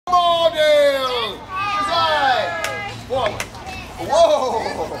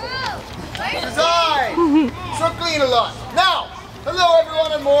Design! So clean a lot. Now, hello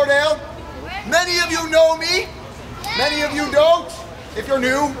everyone in Moordale. Many of you know me. Many of you don't. If you're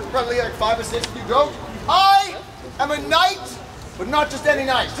new, probably like 5 or 6 of you don't. I am a knight, but not just any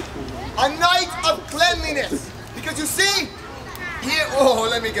knight. A knight of cleanliness. Because you see, here, oh,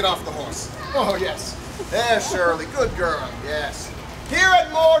 let me get off the horse. Oh, yes. There, Shirley, good girl, yes. Here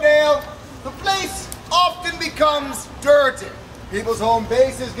at Moordale, the place often becomes dirty. People's home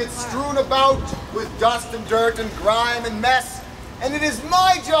bases get strewn about with dust and dirt and grime and mess. And it is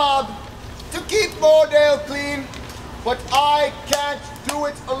my job to keep Moordale clean, but I can't do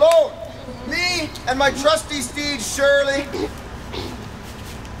it alone. Me and my trusty steed, Shirley,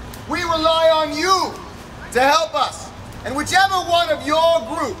 we rely on you to help us. And whichever one of your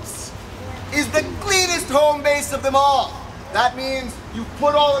groups is the cleanest home base of them all. That means you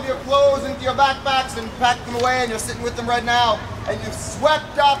put all of your clothes into your backpacks and packed them away, and you're sitting with them right now, and you've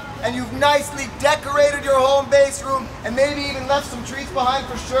swept up and you've nicely decorated your home base room and maybe even left some treats behind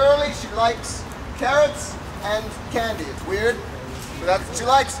for Shirley. She likes carrots and candy. It's weird, but that's what she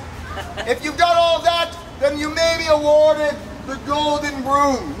likes. If you've done all of that, then you may be awarded the Golden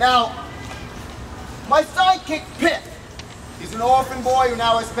Broom. Now, my sidekick Pip, he's an orphan boy who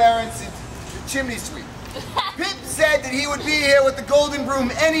now has parents in the chimney sweep. Pip said that he would be here with the Golden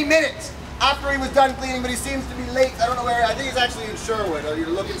Broom any minute after he was done cleaning, but he seems to be late. I don't know where. I think he's actually in Sherwood. Or you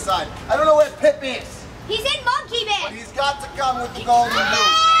look inside. I don't know where Pip is. He's in Monkey Bit. But he's got to come with the Golden Broom.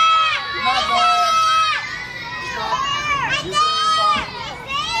 You're not going.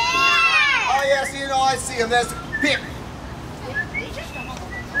 Oh yes, you know, I see him. There's Pip.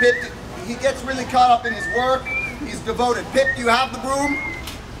 Pip, he gets really caught up in his work. He's devoted. Pip, do you have the broom?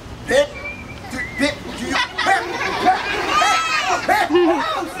 Pip? Pip, do you? Pip! Pip!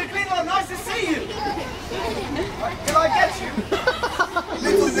 Oh, Sir Greenlaw, nice to see you! Can I get you?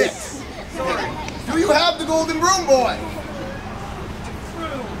 Little bit. Sorry. Do you have the Golden Broom, boy?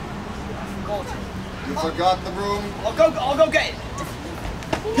 You forgot the broom? I'll go get it.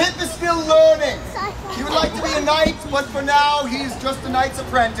 Pip is still learning. He would like to be a knight, but for now, he's just a knight's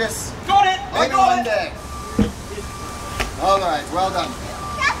apprentice. Got it! Maybe one day. All right, well done.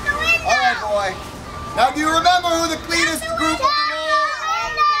 All right, boy. Now, do you remember who the cleanest group of them all?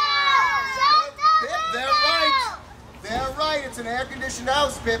 Pip, they're right. They're right. It's an air-conditioned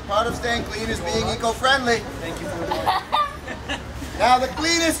house, Pip. Part of staying clean is being eco-friendly. Thank you for that. Now, the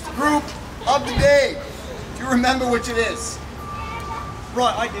cleanest group of the day. Do you remember which it is?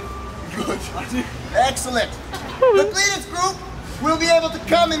 Right, I do. Good. I do. Excellent. The cleanest group will be able to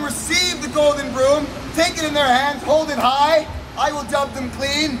come and receive the Golden Broom, take it in their hands, hold it high. I will dub them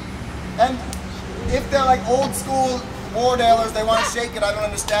clean. And if they're like old school Moordalers, they want to shake it. I don't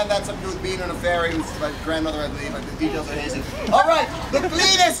understand that. Something with being in a fairy who's my grandmother, I believe. The details are hazy. All right, the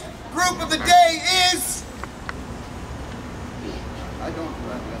cleanest group of the day is... I don't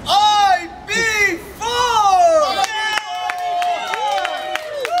remember. IB4!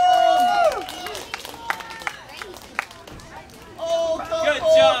 Good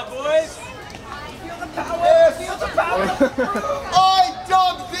job, boys! Feel the power! Feel the power!